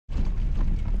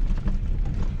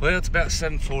Well, it's about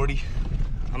 7:40.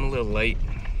 I'm a little late.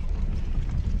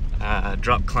 I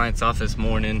dropped clients off this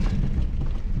morning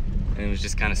and was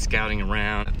just kind of scouting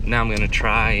around. Now I'm gonna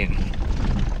try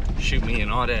and shoot me an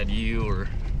Audad U or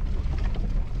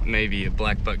maybe a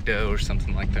black buck doe or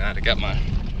something like that. I got my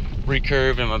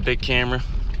Recurve and my big camera.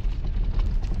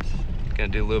 Gonna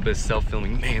do a little bit of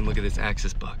self-filming. Man, look at this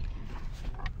axis buck.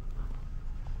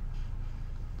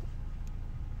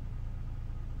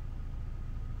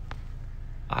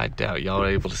 I doubt y'all are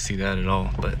able to see that at all,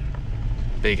 but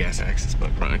big ass axis buck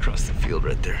running across the field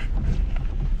right there.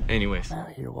 Anyways,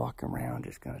 out here walking around,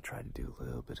 just gonna try to do a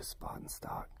little bit of spot and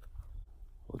stock.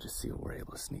 We'll just see what we're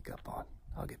able to sneak up on.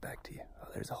 I'll get back to you. Oh,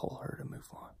 there's a whole herd of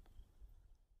Mouflon.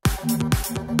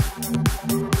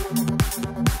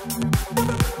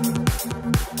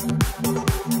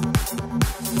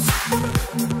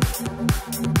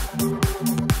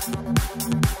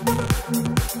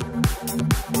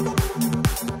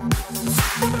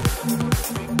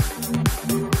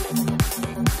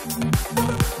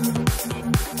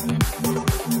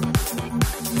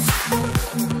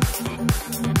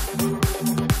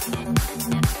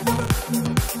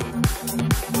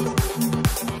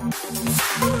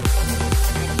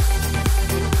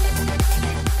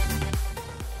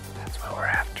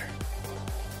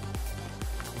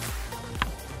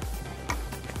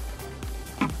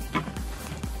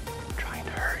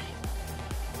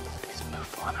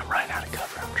 I'm running out of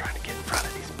cover. I'm trying to get in front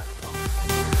of these Mouflon.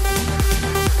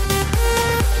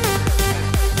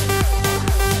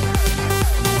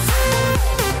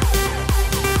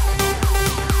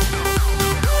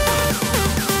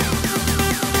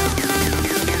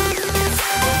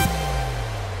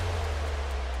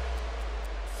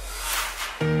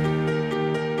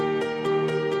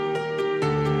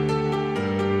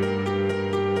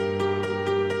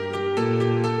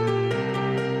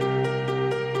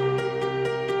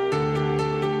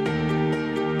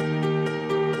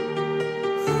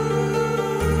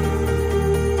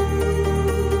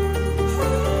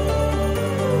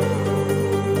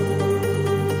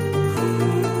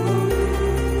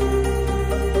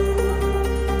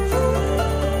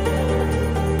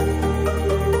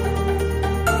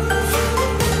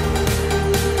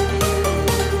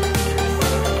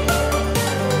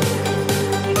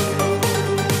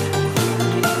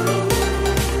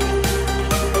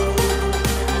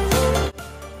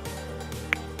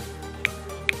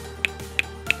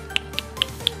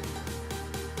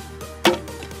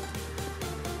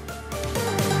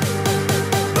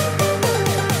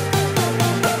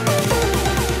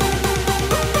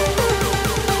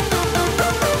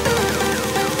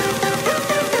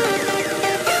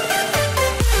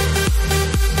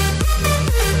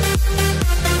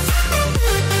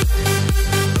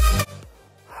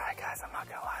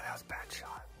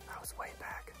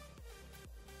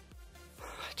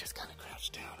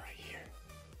 Down right here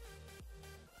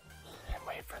and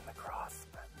wait for him to cross,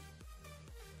 but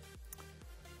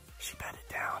she bedded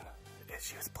down.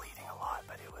 She was bleeding a lot,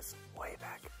 but it was way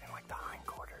back in like the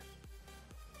hindquarters.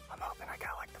 I'm hoping I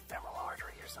got like the femoral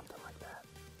artery or something like that.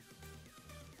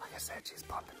 Like I said, she's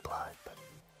pumping blood, but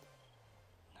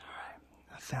alright,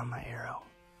 I found my arrow.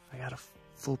 I got a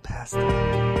full pass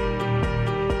there.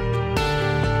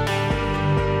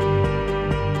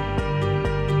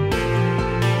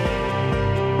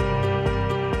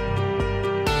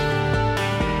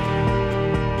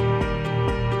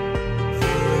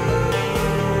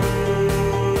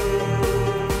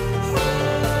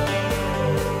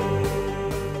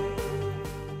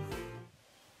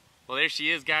 Well, there she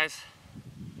is, guys.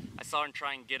 I saw her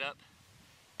try and get up,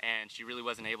 and she really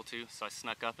wasn't able to, so I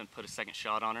snuck up and put a second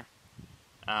shot on her.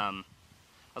 I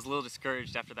was a little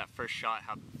discouraged after that first shot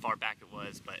how far back it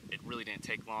was, but it really didn't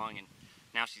take long, and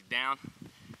now she's down,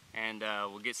 and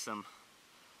we'll get some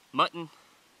mutton.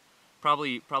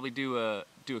 Probably do a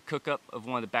cook-up of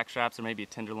one of the back straps, or maybe a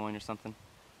tenderloin or something.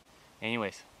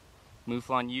 Anyways,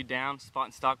 Mouflon U down, spot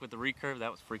and stock with the Recurve.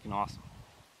 That was freaking awesome.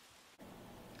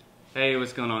 Hey,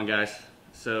 what's going on, guys?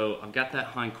 So I've got that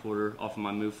hindquarter off of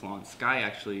my Mouflon. Sky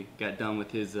actually got done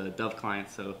with his dove client,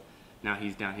 so now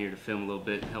he's down here to film a little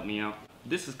bit and help me out.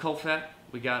 This is cold fat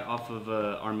we got off of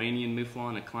Armenian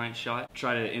Mouflon, a client shot.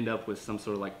 Try to end up with some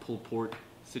sort of like pulled pork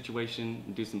situation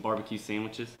and do some barbecue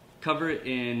sandwiches. Cover it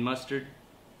in mustard,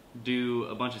 do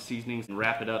a bunch of seasonings and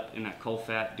wrap it up in that cold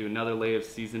fat, do another layer of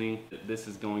seasoning. This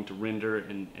is going to render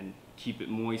and keep it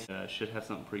moist. Should have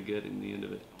something pretty good in the end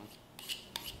of it.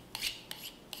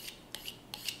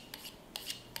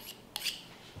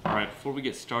 Alright, before we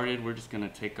get started, we're just going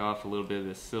to take off a little bit of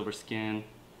the silver skin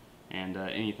and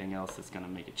anything else that's going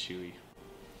to make it chewy.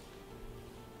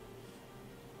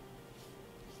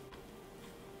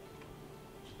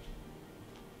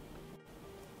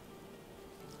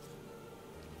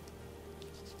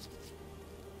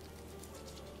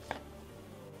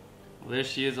 Well, there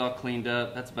she is, all cleaned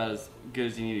up. That's about as good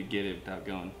as you need to get it without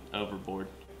going overboard.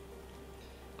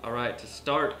 All right, to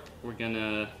start, we're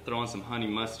gonna throw on some honey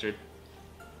mustard.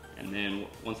 And then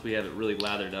once we have it really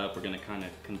lathered up, we're gonna kind of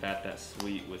combat that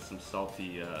sweet with some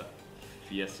salty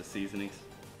Fiesta seasonings.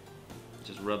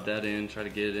 Just rub that in, try to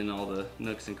get it in all the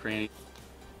nooks and crannies.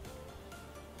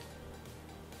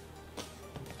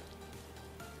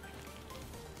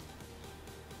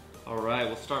 All right,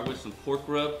 we'll start with some pork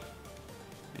rub.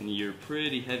 And you're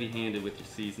pretty heavy-handed with your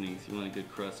seasonings. You want a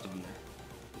good crust on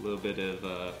there. A little bit of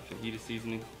fajita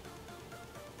seasoning.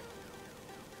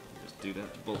 Just do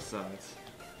that to both sides.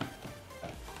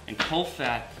 And coal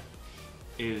fat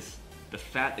is the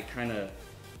fat that kind of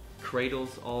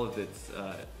cradles all of its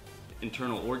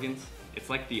internal organs.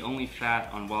 It's like the only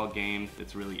fat on wild game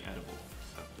that's really edible.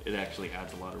 So it actually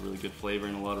adds a lot of really good flavor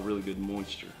and a lot of really good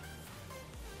moisture.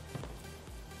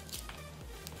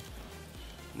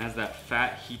 And as that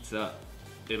fat heats up,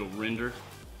 it'll render.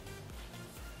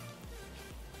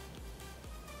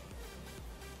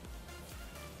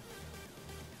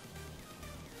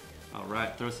 All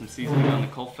right, throw some seasoning on the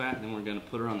coal fat, and then we're gonna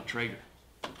put her on the Traeger.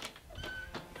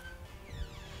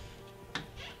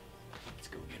 Let's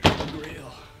go get her on the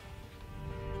grill.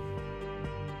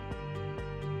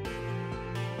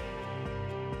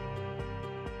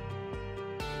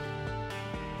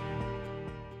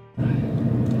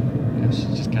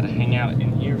 She's just gotta hang out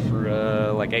in here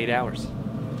for like 8 hours.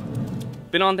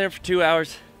 Been on there for 2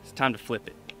 hours. It's time to flip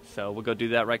it. So we'll go do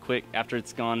that right quick. After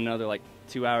it's gone another like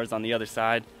 2 hours on the other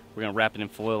side, we're gonna wrap it in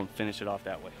foil and finish it off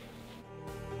that way.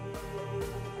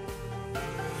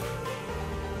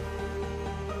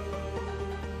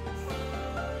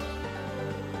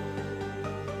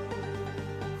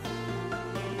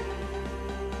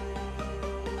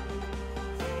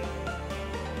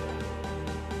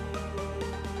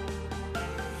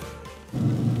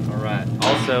 Alright,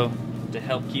 also to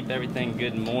help keep everything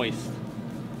good and moist,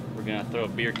 we're gonna throw a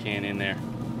beer can in there.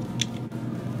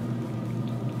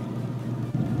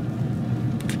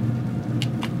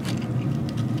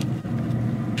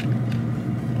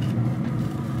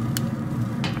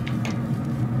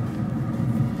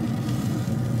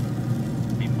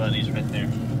 Be buddies right there.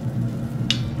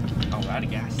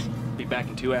 Alrighty guys, be back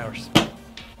in 2 hours.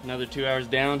 Another 2 hours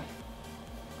down.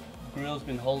 Grill's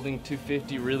been holding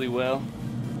 250 really well.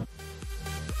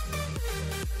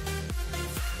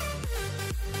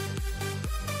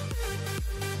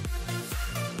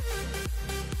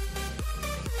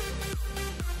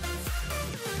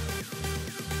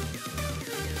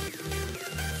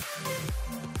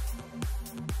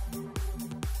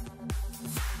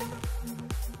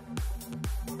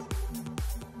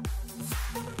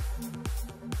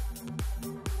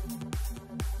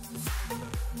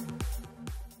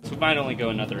 So we might only go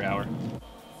another hour.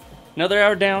 Another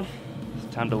hour down,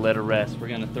 it's time to let her rest. We're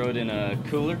gonna throw it in a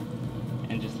cooler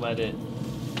and just let it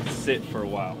sit for a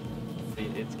while.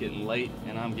 It's getting late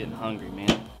and I'm getting hungry,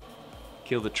 man.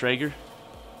 Kill the Traeger,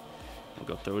 we'll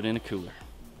go throw it in a cooler.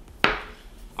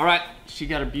 All right, she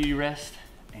got her beauty rest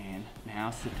and now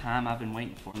it's the time I've been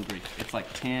waiting for. It's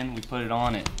like 10, we put it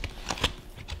on at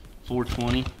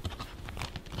 420.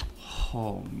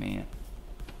 Oh man.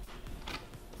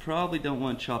 Probably don't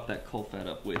want to chop that coal fat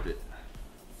up with it.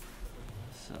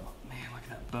 So, man, look at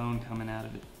that bone coming out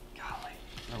of it. Golly,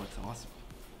 that looks awesome.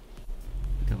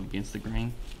 Go against the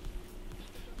grain.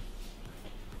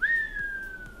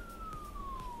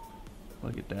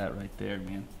 Look at that right there,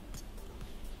 man.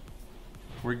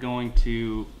 We're going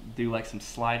to do like some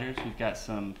sliders. We've got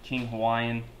some King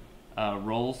Hawaiian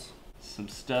rolls, some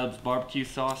Stubbs barbecue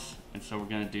sauce, and so we're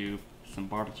gonna do some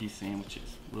barbecue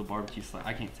sandwiches, a little barbecue slice.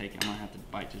 I can't take it, I might have to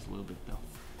bite just a little bit though.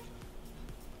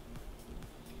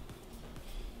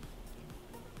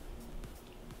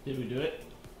 Did we do it?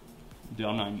 Dude,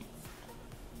 I'm not,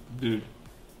 dude,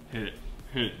 hit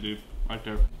it, dude, right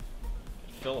there. It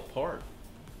fell apart.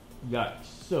 Got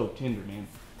so tender, man.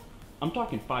 I'm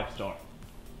talking 5-star.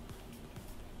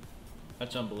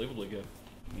 That's unbelievably good.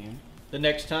 Man. The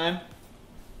next time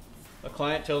a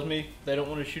client tells me they don't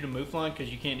want to shoot a Mouflon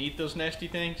because you can't eat those nasty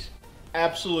things,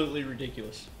 absolutely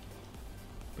ridiculous.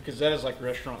 Because that is like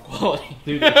restaurant quality.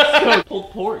 Dude, it's so pulled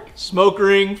pork. Smoke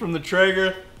ring from the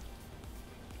Traeger,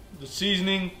 the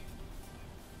seasoning,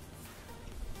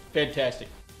 fantastic.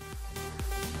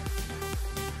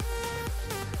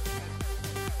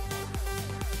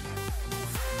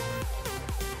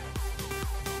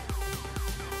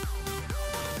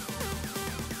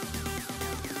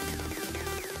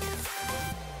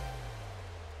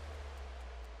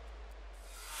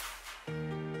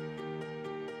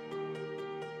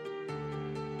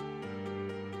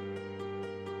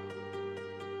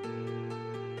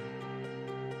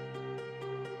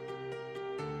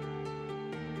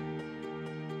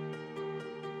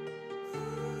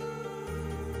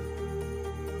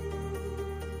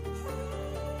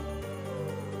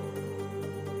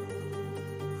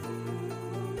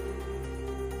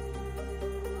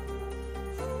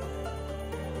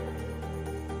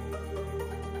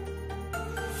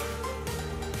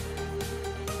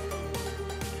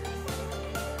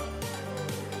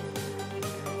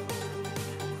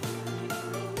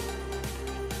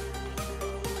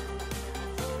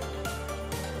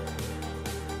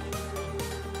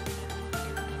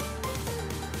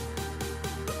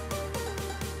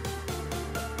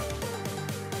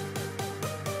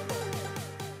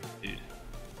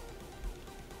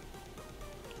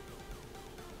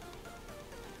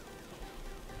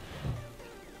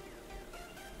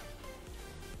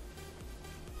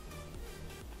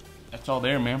 That's all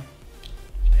there, man.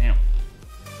 Damn.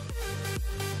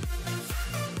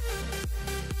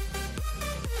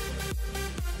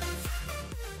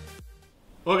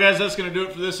 Well, guys, that's going to do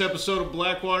it for this episode of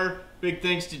Blackwater. Big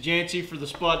thanks to Jancy for the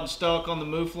spot and stalk on the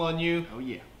Mouflon U. Oh,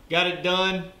 yeah. Got it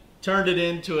done. Turned it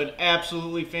into an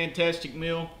absolutely fantastic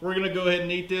meal. We're going to go ahead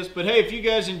and eat this. But hey, if you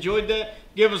guys enjoyed that,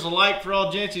 give us a like for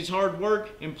all Jancy's hard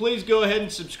work. And please go ahead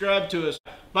and subscribe to us.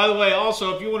 By the way,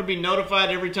 also, if you want to be notified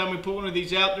every time we put one of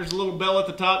these out, there's a little bell at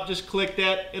the top. Just click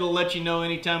that. It'll let you know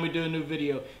anytime we do a new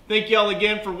video. Thank y'all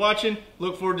again for watching.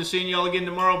 Look forward to seeing y'all again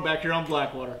tomorrow back here on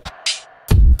Blackwater.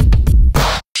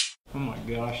 Oh my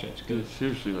gosh, that's good. Dude,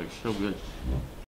 seriously, like, so good.